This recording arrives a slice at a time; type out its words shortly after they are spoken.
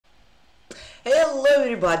Hello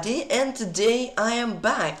everybody, and today I am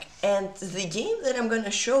back, and the game that I'm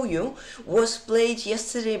gonna show you was played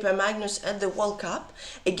yesterday by Magnus at the World Cup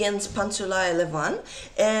against Pantsula Levan,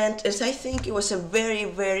 and as I think it was a very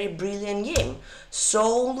brilliant game.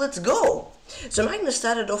 So let's go! So Magnus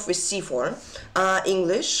started off with c4,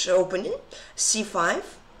 English opening, c5,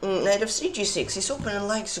 knight of 3, g6. His opponent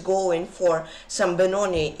likes going for some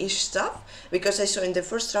Benoni-ish stuff, because I saw in the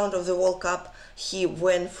first round of the World Cup he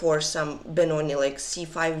went for some Benoni like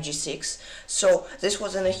c5, g6. So this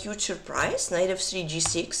wasn't a huge surprise. Knight of 3,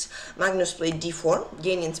 g6. Magnus played d4,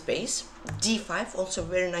 gaining space. d5, also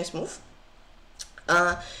very nice move.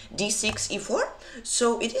 d6, e4.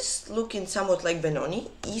 So it is looking somewhat like Benoni.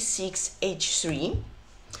 e6, h3.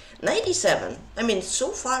 Knight e7. I mean, so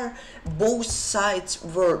far both sides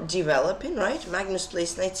were developing, right? Magnus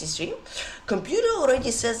plays knight c3. Computer already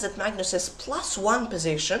says that Magnus has +1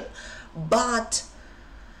 position, but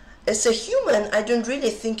as a human I don't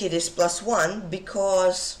really think it is +1,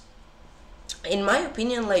 because in my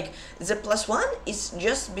opinion, like, the +1 is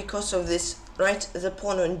just because of this, right? The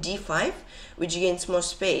pawn on d5, which gains more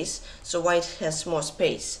space, so white has more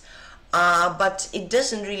space. But it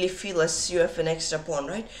doesn't really feel as you have an extra pawn,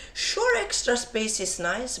 right? Sure, extra space is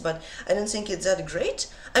nice, but I don't think it's that great.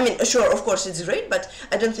 I mean, sure, of course it's great, but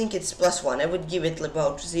I don't think it's +1. I would give it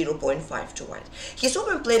about 0.5 to white. His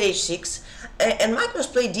opponent played h6, and Magnus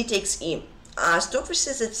played d takes e. Stockfish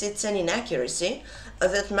says that it's an inaccuracy,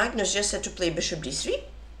 that Magnus just had to play bishop d3,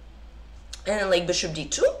 and then like bishop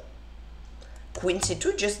d2, queen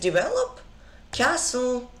c2, just develop,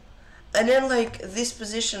 castle, and then like this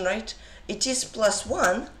position, right? It is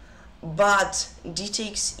 +1, but d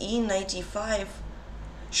takes e, knight e5.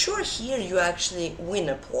 Sure, here you actually win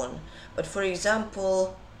a pawn, but for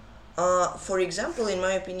example, in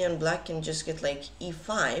my opinion, black can just get like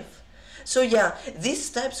e5. So yeah, these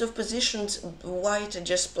types of positions, white are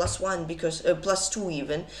just +1, because +2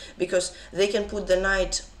 even, because they can put the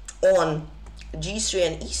knight on g3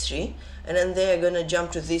 and e3, and then they are gonna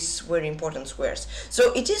jump to these very important squares.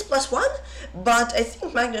 So it is +1, but I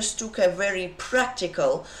think Magnus took a very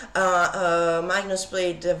practical, Magnus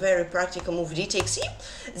played a very practical move, d takes e.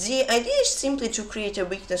 The idea is simply to create a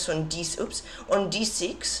weakness on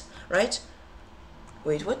d6, right?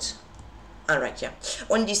 Wait, what? Alright, yeah,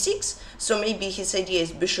 on d6. So maybe his idea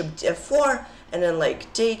is bishop f4, and then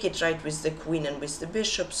like take it right with the queen and with the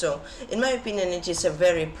bishop. So in my opinion, it is a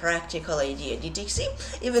very practical idea, d takes e,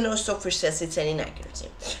 even though Stockfish says it's an inaccuracy.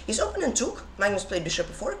 His opponent took, Magnus played bishop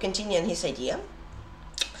f4, continuing his idea.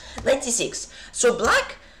 Knight c6. So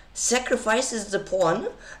black sacrifices the pawn,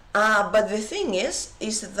 but the thing is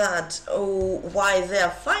that why they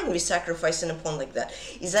are fine with sacrificing a pawn like that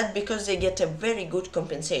is that because they get a very good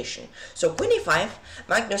compensation. So queen e5,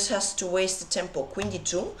 Magnus has to waste the tempo, queen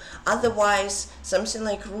d2, otherwise something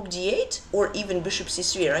like rook d8 or even bishop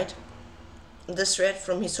c3, right? This threat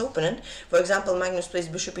from his opponent. For example, Magnus plays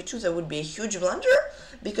bishop e2, that would be a huge blunder,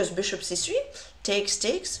 because bishop c3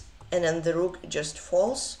 takes, and then the rook just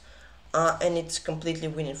falls. And it's completely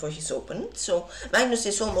winning for his opponent. So Magnus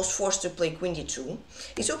is almost forced to play queen d2.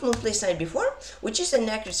 His opponent plays knight b4, which is an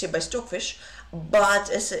accuracy by Stockfish,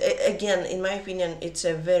 but again, in my opinion, it's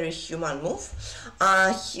a very human move.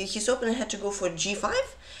 His opponent had to go for g5,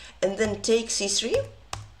 and then take c3,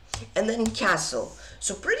 and then castle.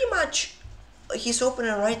 So pretty much his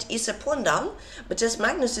opponent, right, is a pawn down, but as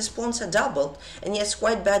Magnus's pawns are doubled, and he has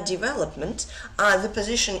quite bad development, the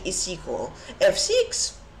position is equal.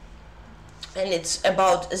 f6, and it's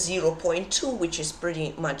about 0.2, which is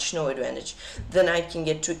pretty much no advantage. The knight can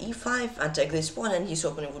get to e5, attack this pawn, and his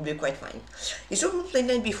opponent would be quite fine. His opponent played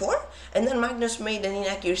knight b4, and then Magnus made an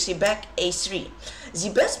inaccuracy back, a3. The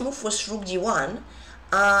best move was rook d1.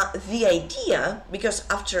 The idea, because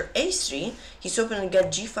after a3, his opponent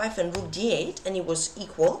got g5 and rook d8, and it was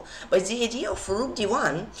equal, but the idea of rook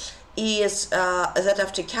d1 is that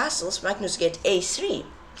after castles, Magnus get a3.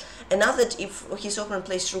 And now that if his opponent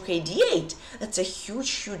plays rook a d8, that's a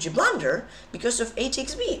huge blunder, because of a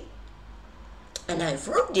takes b. And now if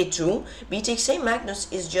rook d2, b takes a, Magnus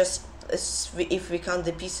is just, if we count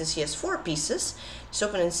the pieces, he has 4 pieces, his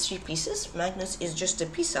opponent has 3 pieces, Magnus is just a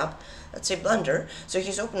piece up, that's a blunder, so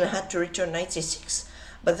his opponent had to return knight c6,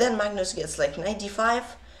 but then Magnus gets like knight d5,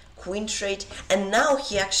 queen trade, and now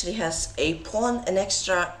he actually has a pawn, an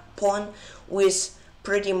extra pawn, with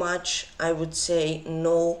pretty much, I would say,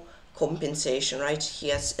 no compensation, right? He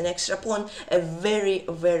has an extra pawn, a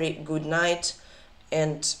very good knight,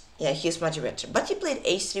 and yeah, he's much better. But he played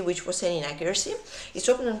a3, which was an inaccuracy. His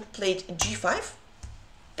opponent played g5,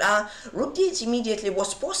 Rook d8 immediately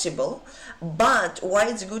was possible, but why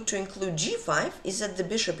it's good to include g5 is that the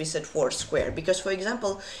bishop is at 4 square, because for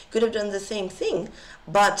example you could have done the same thing,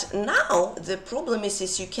 but now the problem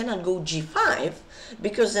is you cannot go g5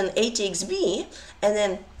 because then a takes b, and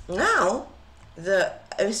then now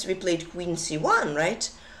as we played queen c1, right,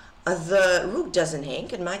 the rook doesn't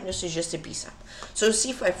hang and Magnus is just a piece up. So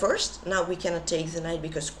c5 first. Now we cannot take the knight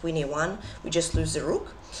because queen a1, we just lose the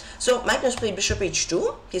rook. So Magnus played bishop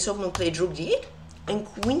h2, his opponent played rook d8 and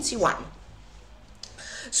queen c1.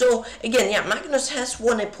 So again, yeah, Magnus has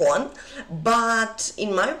won a pawn, but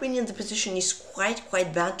in my opinion the position is quite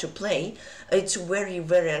bad to play. It's very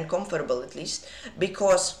uncomfortable, at least,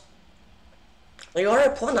 because you're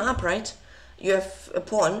a pawn up, right? You have a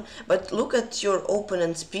pawn, but look at your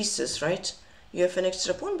opponent's pieces, right? You have an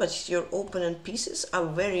extra pawn, but your opponent pieces are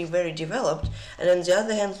very developed, and on the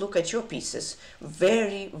other hand, look at your pieces,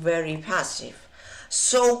 very passive.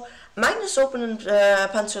 So Magnus' opponent,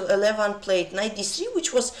 Panzer 11, played knight d3,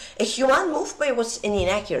 which was a human move, but it was an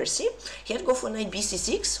inaccuracy. He had to go for knight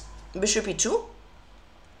bc6, bishop e2,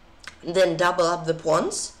 then double up the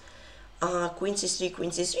pawns, queen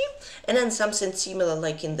c3, and then something similar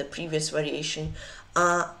like in the previous variation.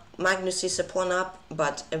 Magnus is a pawn up,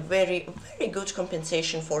 but a very good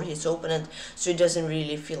compensation for his opponent, so he doesn't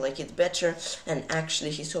really feel like it's better, and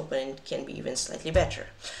actually his opponent can be even slightly better.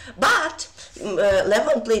 But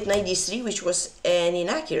Levon played knight d3, which was an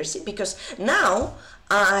inaccuracy, because now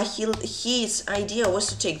his idea was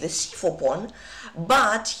to take the c4 pawn,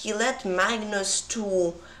 but he let Magnus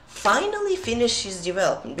to finally finish his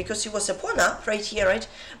development, because he was a pawn up right here, right?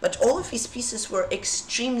 But all of his pieces were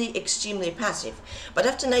extremely passive. But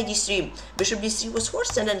after knight d3, bishop d3 was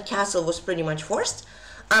forced, and then castle was pretty much forced.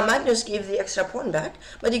 Magnus gave the extra pawn back,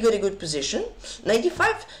 but he got a good position. Knight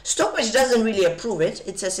d5, stoppage doesn't really approve it.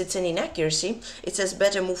 It says it's an inaccuracy. It says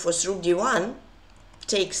better move was rook d1,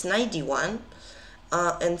 takes knight d1,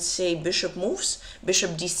 and say bishop moves.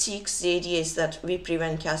 Bishop d6, the idea is that we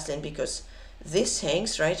prevent castling because this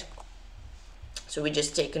hangs, right? So we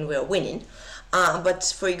just take and we're winning. But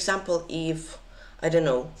for example, if, I don't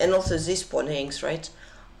know, and also this pawn hangs, right?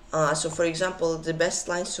 So for example, the best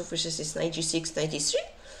line surfaces is knight g6, knight d3,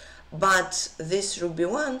 but this rook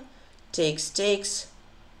b1 takes,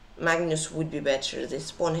 Magnus would be better.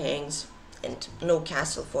 This pawn hangs and no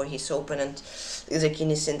castle for his opponent. The king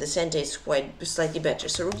is in the center, is quite slightly better.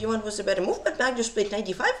 So rook d1 was a better move, but Magnus played knight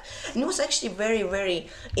d5, and it was actually very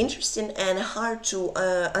interesting and hard to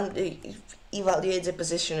evaluate the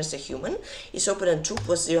position as a human. His opponent took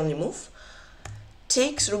was the only move.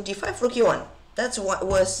 Takes rook d5, rook e1. That's what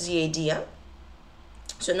was the idea.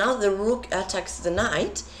 So now the rook attacks the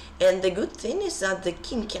knight, and the good thing is that the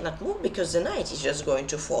king cannot move because the knight is just going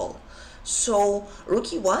to fall. So rook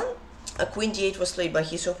e1, queen d8 was played by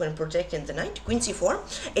his opponent protecting the knight. Queen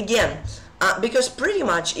c4 again, because pretty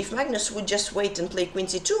much if Magnus would just wait and play queen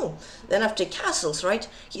c2, then after castles, right,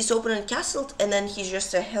 his opponent castled, and then he's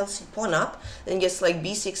just a healthy pawn up, then gets like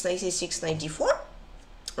b6, knight c6, knight d4,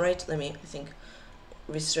 right? I think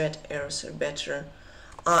with red arrows are better,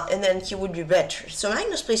 and then he would be better. So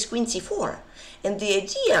Magnus plays queen c4, and the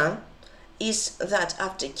idea is that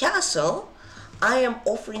after castle, I am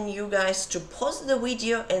offering you guys to pause the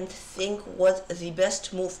video and think what the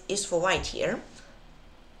best move is for white here.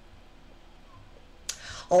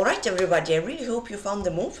 Alright everybody, I really hope you found the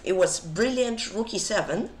move. It was brilliant, rook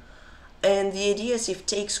e7, and the idea is if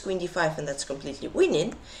takes queen d5, and that's completely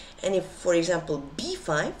winning, and if for example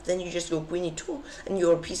b5, then you just go queen e2 and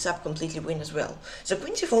your piece up completely win as well. So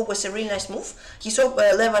queen c4 was a really nice move. He saw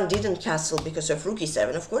Levon didn't castle because of rook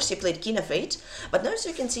e7. Of course he played king f8, but now as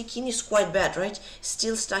you can see king is quite bad, right?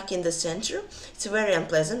 Still stuck in the center. It's very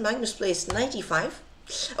unpleasant. Magnus plays knight e5.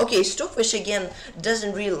 Okay, Stockfish again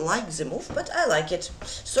doesn't really like the move, but I like it.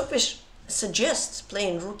 Stockfish suggests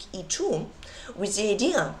playing rook e2 with the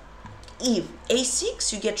idea if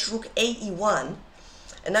a6 you get rook a e1,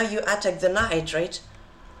 and now you attack the knight, right?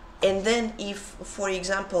 And then if, for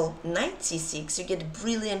example, knight c6, you get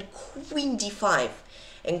brilliant queen d5,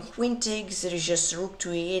 and queen takes, there is just rook to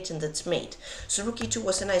e8, and that's mate. So rook e2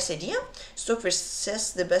 was a nice idea. Stockfish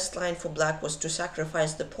says the best line for black was to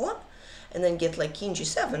sacrifice the pawn and then get like king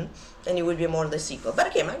g7, and it would be more or less equal. But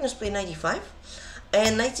okay, Magnus played knight e5,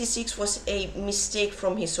 and knight c6 was a mistake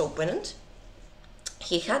from his opponent.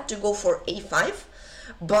 He had to go for a5,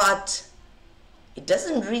 but it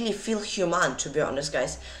doesn't really feel human, to be honest,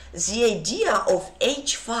 guys. The idea of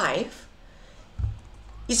h5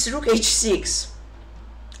 is rook h6.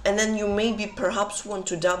 and then you maybe perhaps want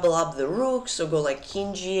to double up the rook, so go like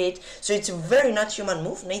king g8. So it's a very not human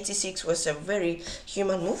move. Knight c6 was a very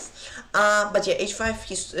human move, but yeah, h5,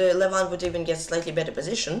 his Levan would even get slightly better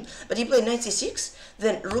position, but he played knight c6,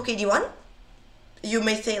 then rook a d1. You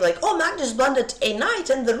may say like, oh, Magnus blundered a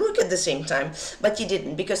knight and the rook at the same time, but he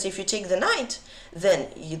didn't, because if you take the knight, then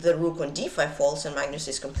the rook on d5 falls and Magnus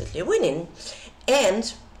is completely winning.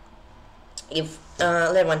 And if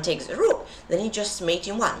Levan takes the rook, then he just mate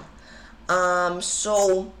in one.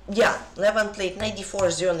 So yeah, Levan played knight d4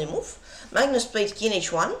 as the only move. Magnus played king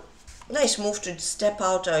h1. Nice move to step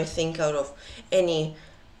out, I think, out of any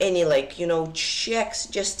like, you know, checks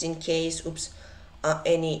just in case. Oops.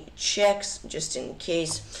 Any checks just in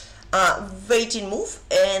case. Waiting move,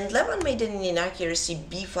 and Levan made an inaccuracy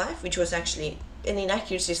b5, which was actually an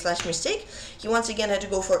inaccuracy slash mistake. He once again had to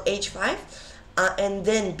go for h5, and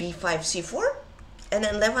then b5 c4, and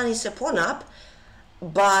then Levan is a pawn up,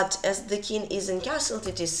 but as the king isn't castled,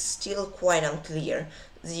 it is still quite unclear.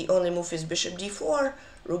 The only move is bishop d4,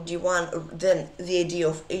 rook d1, then the idea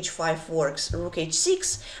of h5 works, rook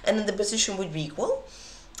h6, and then the position would be equal.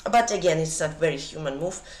 But again, it's not very human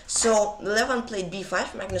move. So Levan played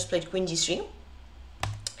b5, Magnus played queen d3,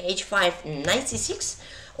 h5, knight c6,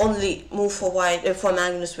 only move for white for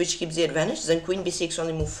Magnus, which keeps the advantage. Then queen b6,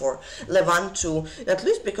 only move for Levan to not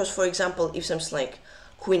lose, because for example, if something like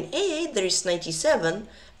queen a8, there is knight e7,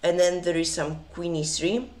 and then there is some queen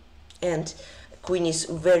e3, and queen is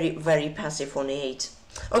very, very passive on a8.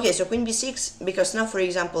 Okay, so queen b6, because now for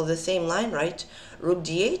example the same line, right? Rook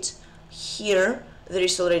d8, here there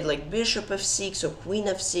is already like bishop f6 or queen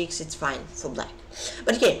f6, it's fine for black.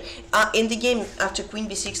 But okay, in the game after queen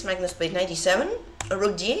b6, Magnus played knight e7,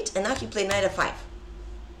 rook d8, and now he played knight f5.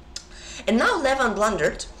 And now Levan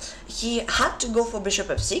blundered. He had to go for bishop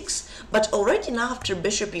f6, but already now after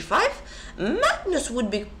bishop e5, Magnus would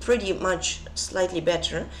be pretty much slightly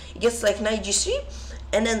better. He gets like knight g3,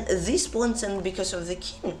 and then these pawns, and because of the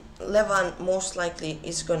king, Levan most likely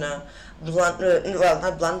is gonna blunder, well,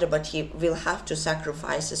 not blunder, but he will have to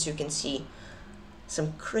sacrifice, as you can see,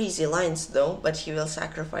 some crazy lines though, but he will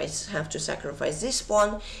have to sacrifice this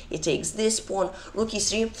pawn. He takes this pawn, rook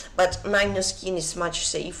e3, but Magnus' king is much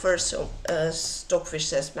safer, so Stockfish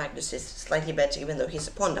says Magnus is slightly better, even though he's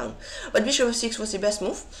a pawn down. But bishop f6 was the best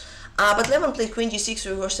move. But Levan played queen g6,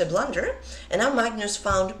 which was a blunder, and now Magnus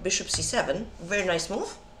found bishop c7, very nice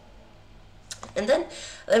move. And then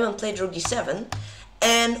Levan played rook d7,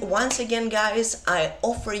 and once again, guys, I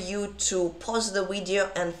offer you to pause the video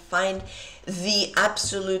and find the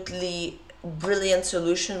absolutely brilliant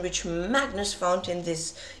solution which Magnus found in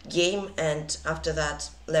this game, and after that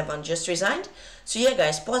Levan just resigned. So yeah,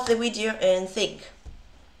 guys, pause the video and think.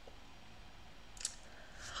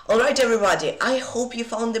 Alright everybody, I hope you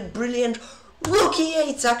found the brilliant rook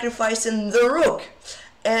e8 sacrifice in the rook.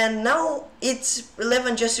 And now it's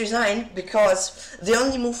Levan just resigned because the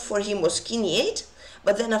only move for him was king e8,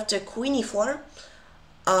 but then after queen e4,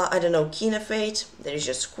 I don't know, king f8, there is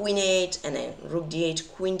just queen e8, and then rook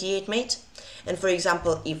d8, queen d8 mate. And for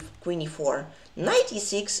example, if queen e4, knight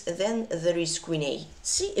e6, then there is queen a8,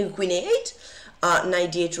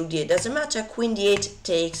 knight d8, rook d8, doesn't matter, queen d8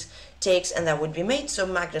 takes, and that would be mate. So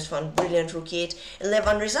Magnus found brilliant rook e8, and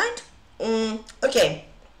Levan resigned. Okay,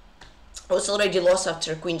 I was already lost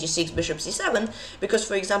after queen g6, bishop c7, because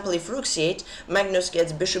for example, if rook c8, Magnus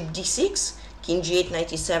gets bishop d6, king g8, knight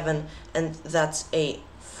e7, and that's a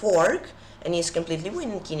fork, and he's completely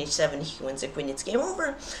winning. King h7, he wins the queen, it's game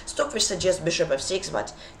over. Stockfish suggests bishop f6,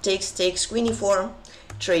 but takes, queen e4,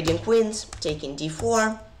 trading queens, taking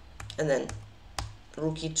d4, and then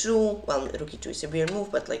rook e2. Well, rook e2 is a weird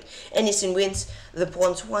move, but like anything wins. The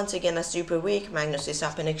pawns once again are super weak. Magnus is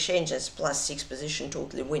up in exchanges, +6 position,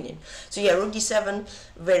 totally winning. So yeah, rook d7,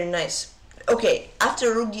 very nice. Okay,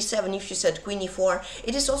 after rook d7, if you said queen e4,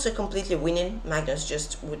 it is also completely winning. Magnus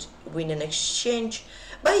just would win an exchange,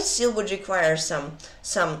 but it still would require some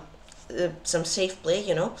safe play,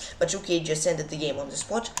 you know. But rook e8 just ended the game on the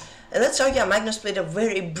spot, and that's how, yeah, Magnus played a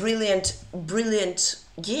very brilliant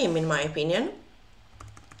game in my opinion.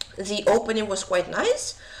 The opening was quite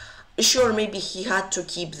nice. Sure, maybe he had to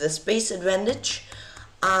keep the space advantage,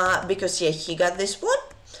 because yeah, he got this pawn.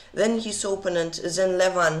 Then his opponent, then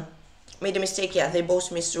Levan, made a mistake. Yeah, they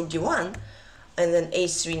both missed rook d1, and then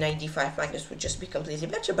a3, knight d5. Magnus would just be completely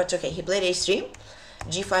better, but okay, he played a3,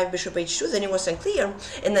 g5, bishop h2, then it was unclear,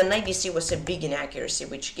 and then knight d3 was a big inaccuracy,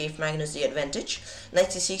 which gave Magnus the advantage. Knight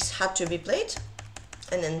c6 had to be played,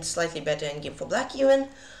 and then slightly better endgame for black even.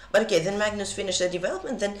 But okay, then Magnus finished the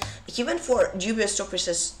development, then he went for dubious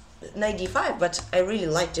Stockfish's knight d5, but I really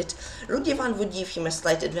liked it. Rook d1 would give him a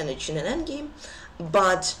slight advantage in an endgame.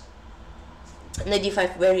 but knight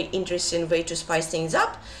d5, very interesting way to spice things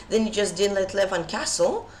up. Then he just didn't let Levan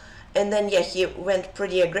castle, and then yeah, he went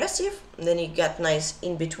pretty aggressive. And then he got nice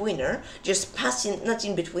in-betweener, just passing, not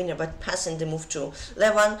in-betweener, but passing the move to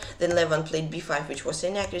Levan. Then Levan played b5, which was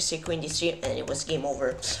inaccuracy, queen d3, and it was game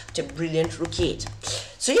over after brilliant rook e8.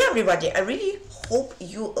 So yeah, everybody, I really hope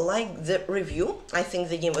you liked the review. I think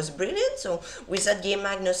the game was brilliant. So with that game,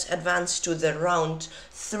 Magnus advanced to the round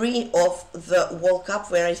 3 of the World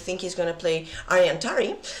Cup, where I think he's gonna play Aryan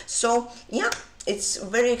Tari. So yeah, it's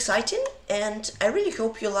very exciting, and I really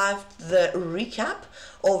hope you liked the recap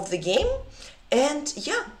of the game. And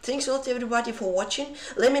yeah, thanks a lot everybody for watching.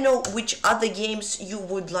 Let me know which other games you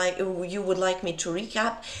would like me to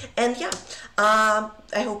recap. And yeah,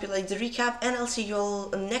 I hope you like the recap, and I'll see you all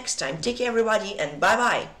next time. Take care everybody, and bye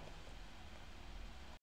bye.